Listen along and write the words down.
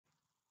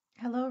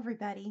Hello,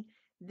 everybody.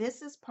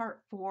 This is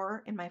part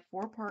 4 in my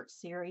 4-part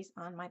series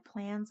on my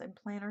plans and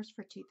planners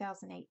for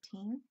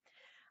 2018.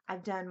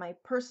 I've done my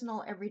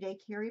personal everyday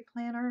carry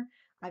planner,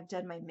 I've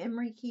done my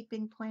memory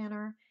keeping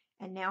planner,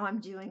 and now I'm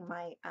doing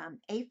my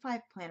A5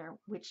 planner,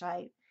 which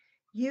I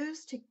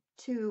use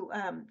to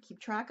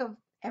keep track of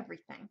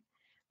everything.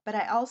 But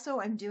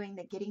I'm doing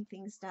the Getting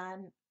Things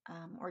Done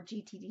or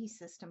GTD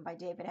system by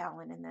David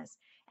Allen in this.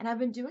 And I've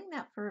been doing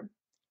that for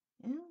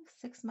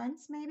 6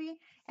 months maybe,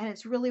 and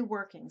it's really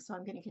working. So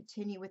I'm going to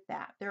continue with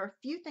that. There are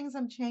a few things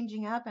I'm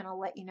changing up, and I'll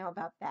let you know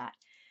about that.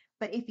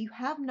 But if you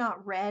have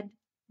not read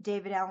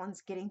David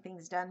Allen's Getting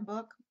Things Done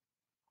book,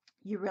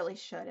 you really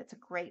should. It's a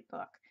great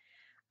book.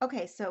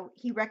 Okay, so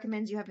he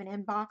recommends you have an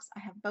inbox. I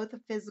have both a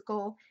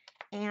physical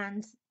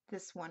and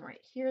this one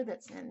right here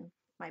that's in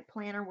my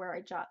planner where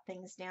I jot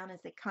things down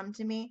as they come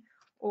to me,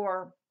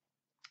 or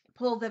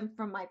pull them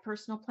from my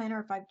personal planner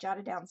if I've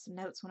jotted down some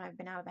notes when I've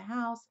been out of the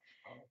house,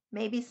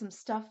 maybe some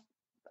stuff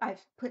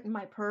I've put in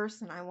my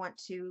purse and I want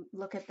to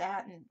look at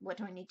that and what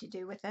do I need to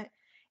do with it.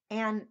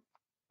 And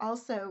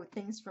also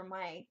things from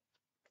my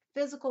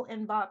physical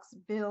inbox,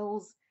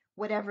 bills,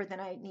 whatever that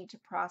I need to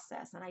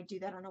process. And I do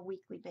that on a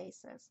weekly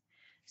basis.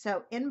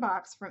 So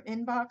from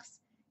inbox,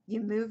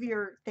 you move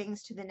your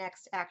things to the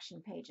next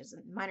action pages.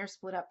 And mine are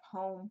split up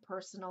um,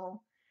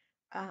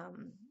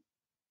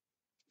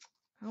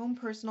 home,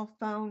 personal,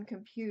 phone,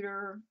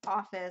 computer,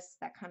 office,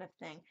 that kind of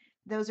thing.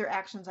 Those are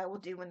actions I will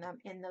do when I'm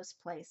in those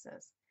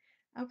places.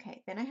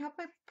 Okay, then I have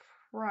my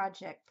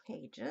project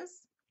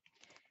pages,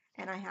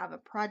 and I have a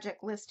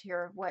project list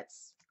here of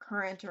what's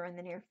current or in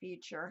the near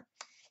future.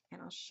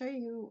 And I'll show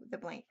you the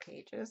blank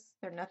pages.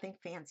 They're nothing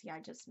fancy, I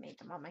just made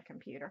them on my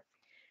computer.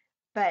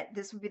 But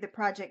this would be the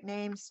project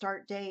name,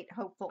 start date,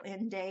 hopeful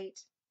end date,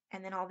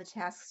 and then all the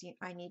tasks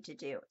I need to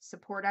do.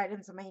 Support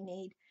items I may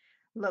need,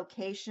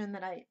 location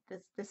that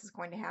this is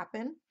going to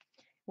happen,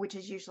 which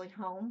is usually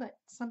home, but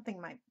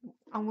something might,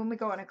 when we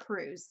go on a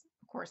cruise,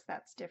 of course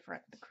that's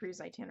different, the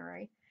cruise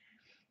itinerary.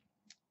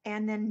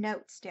 And then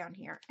notes down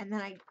here. And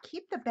then I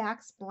keep the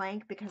backs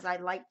blank because I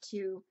like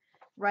to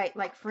write,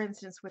 like for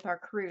instance with our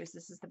cruise,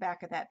 this is the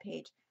back of that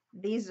page.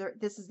 This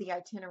is the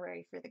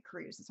itinerary for the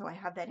cruise, and so I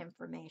have that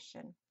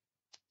information.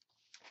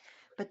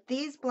 But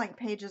these blank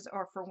pages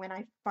are for when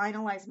I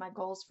finalize my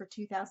goals for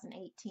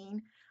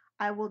 2018.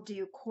 I will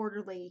do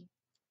quarterly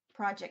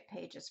project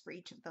pages for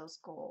each of those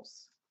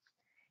goals.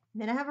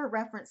 And then I have a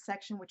reference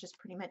section, which is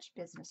pretty much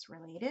business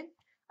related.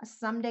 A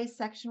someday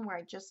section where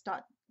I just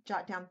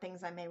jot down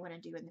things I may want to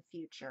do in the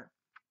future.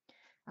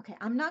 Okay,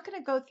 I'm not going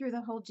to go through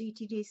the whole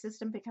GTD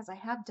system because I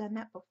have done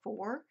that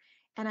before,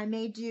 and I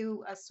may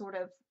do a sort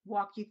of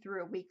walk you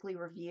through a weekly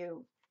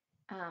review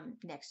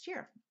next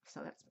year.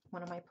 So that's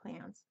one of my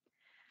plans.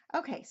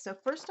 Okay, so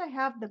first I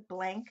have the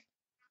blank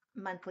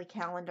monthly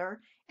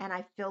calendar, and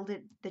I filled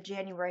the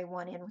January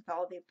one in with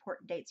all the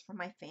important dates for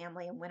my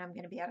family and when I'm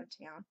going to be out of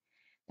town,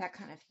 that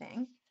kind of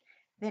thing.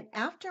 Then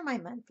after my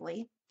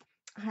monthly,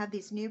 I have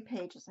these new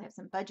pages. I have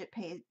some budget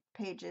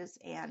pages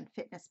and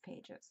fitness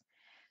pages.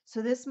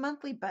 So this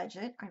monthly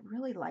budget, I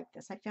really like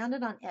this. I found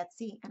it on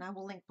Etsy, and I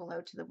will link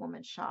below to the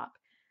woman's shop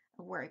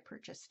where I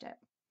purchased it.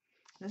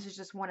 This is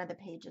just one of the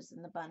pages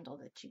in the bundle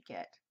that you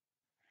get.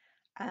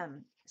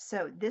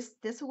 So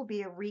this will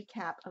be a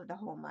recap of the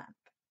whole month.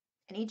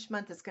 And each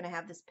month is going to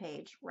have this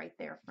page right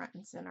there, front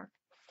and center.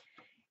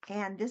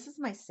 And this is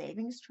my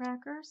savings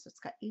tracker. So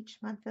it's got each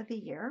month of the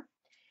year.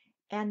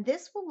 And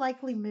this will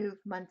likely move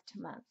month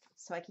to month,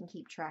 so I can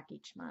keep track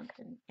each month.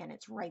 And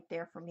it's right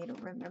there for me to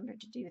remember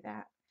to do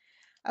that.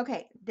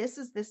 Okay, this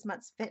is this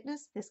month's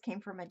fitness. This came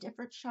from a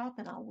different shop,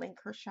 and I'll link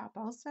her shop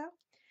also.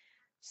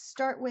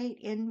 Start weight,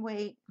 end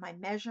weight, my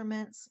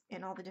measurements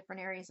in all the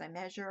different areas I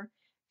measure.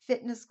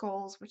 Fitness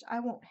goals, which I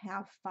won't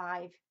have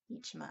 5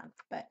 each month,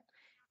 but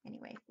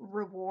anyway,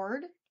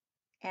 reward,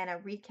 and a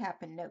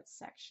recap and notes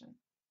section.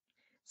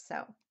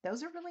 So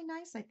those are really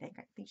nice, I think.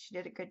 I think she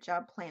did a good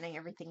job planning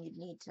everything you'd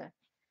need to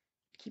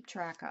keep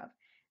track of.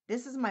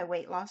 This is my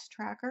weight loss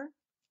tracker,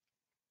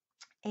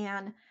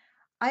 and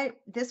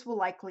this will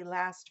likely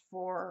last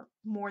for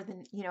more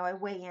than, I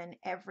weigh in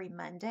every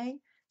Monday,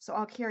 so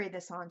I'll carry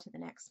this on to the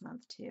next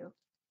month too,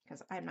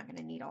 because I'm not going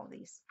to need all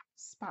these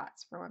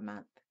spots for a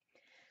month.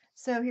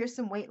 So here's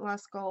some weight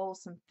loss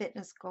goals, some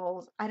fitness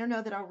goals. I don't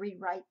know that I'll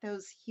rewrite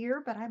those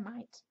here, but I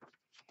might.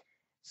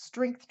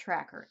 Strength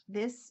tracker.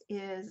 This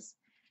is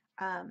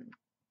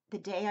the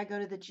day I go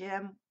to the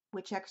gym,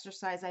 which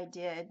exercise I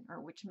did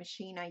or which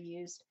machine I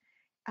used,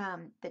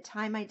 the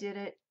time I did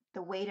it,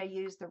 the weight I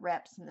used, the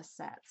reps, and the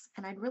sets.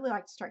 And I'd really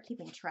like to start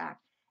keeping track.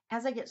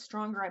 As I get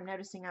stronger, I'm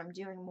noticing I'm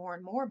doing more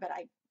and more, but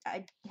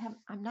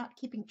I'm not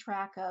keeping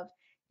track of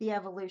the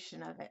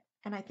evolution of it.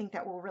 And I think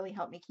that will really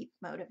help me keep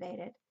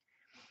motivated.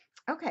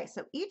 Okay,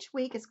 so each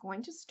week is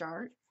going to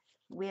start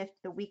with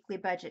the weekly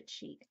budget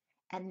sheet.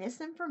 And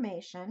this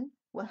information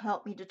will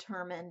help me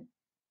determine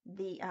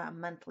the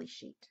monthly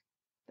sheet,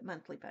 the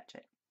monthly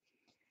budget.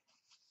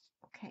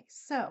 Okay,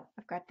 so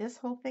I've got this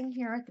whole thing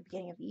here at the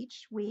beginning of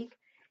each week,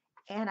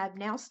 and I've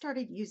now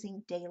started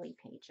using daily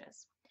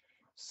pages.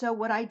 So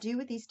what I do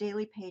with these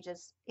daily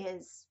pages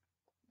is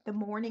the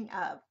morning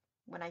of,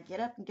 when I get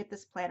up and get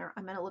this planner,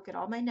 I'm going to look at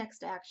all my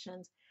next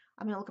actions.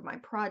 I'm going to look at my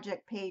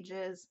project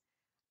pages.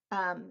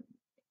 Um,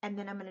 and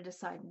then I'm going to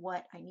decide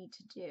what I need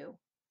to do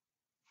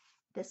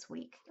this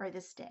week or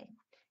this day.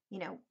 You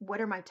know,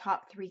 what are my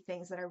top 3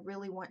 things that I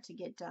really want to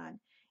get done?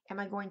 Am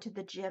I going to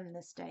the gym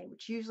this day,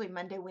 which usually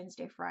Monday,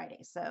 Wednesday, Friday.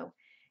 So,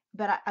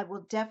 but I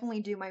will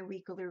definitely do my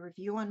weekly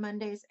review on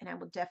Mondays, and I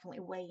will definitely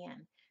weigh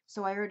in.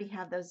 So I already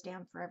have those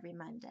down for every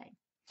Monday.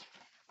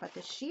 But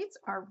the sheets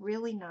are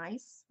really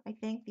nice. I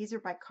think these are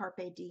by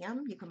Carpe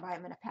Diem. You can buy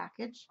them in a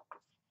package.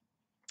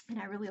 And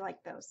I really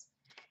like those.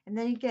 And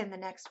then again, the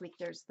next week,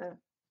 there's the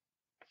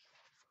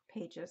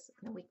pages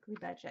and the weekly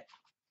budget.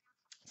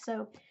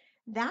 So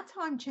that's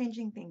how I'm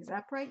changing things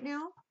up right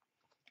now.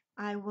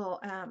 I will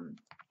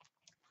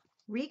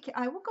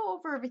I will go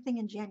over everything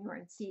in January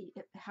and see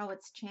how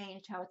it's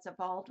changed, how it's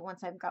evolved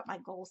once I've got my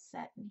goals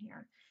set in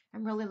here.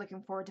 I'm really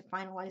looking forward to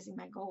finalizing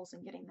my goals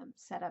and getting them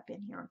set up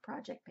in here on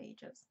project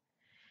pages.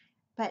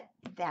 But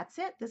that's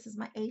it. This is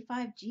my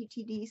A5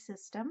 GTD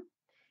system.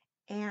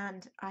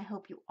 And I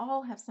hope you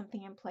all have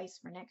something in place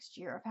for next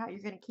year of how you're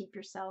going to keep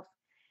yourself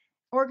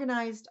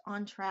organized,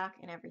 on track,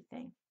 and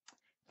everything.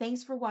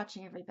 Thanks for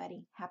watching,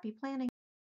 everybody. Happy planning.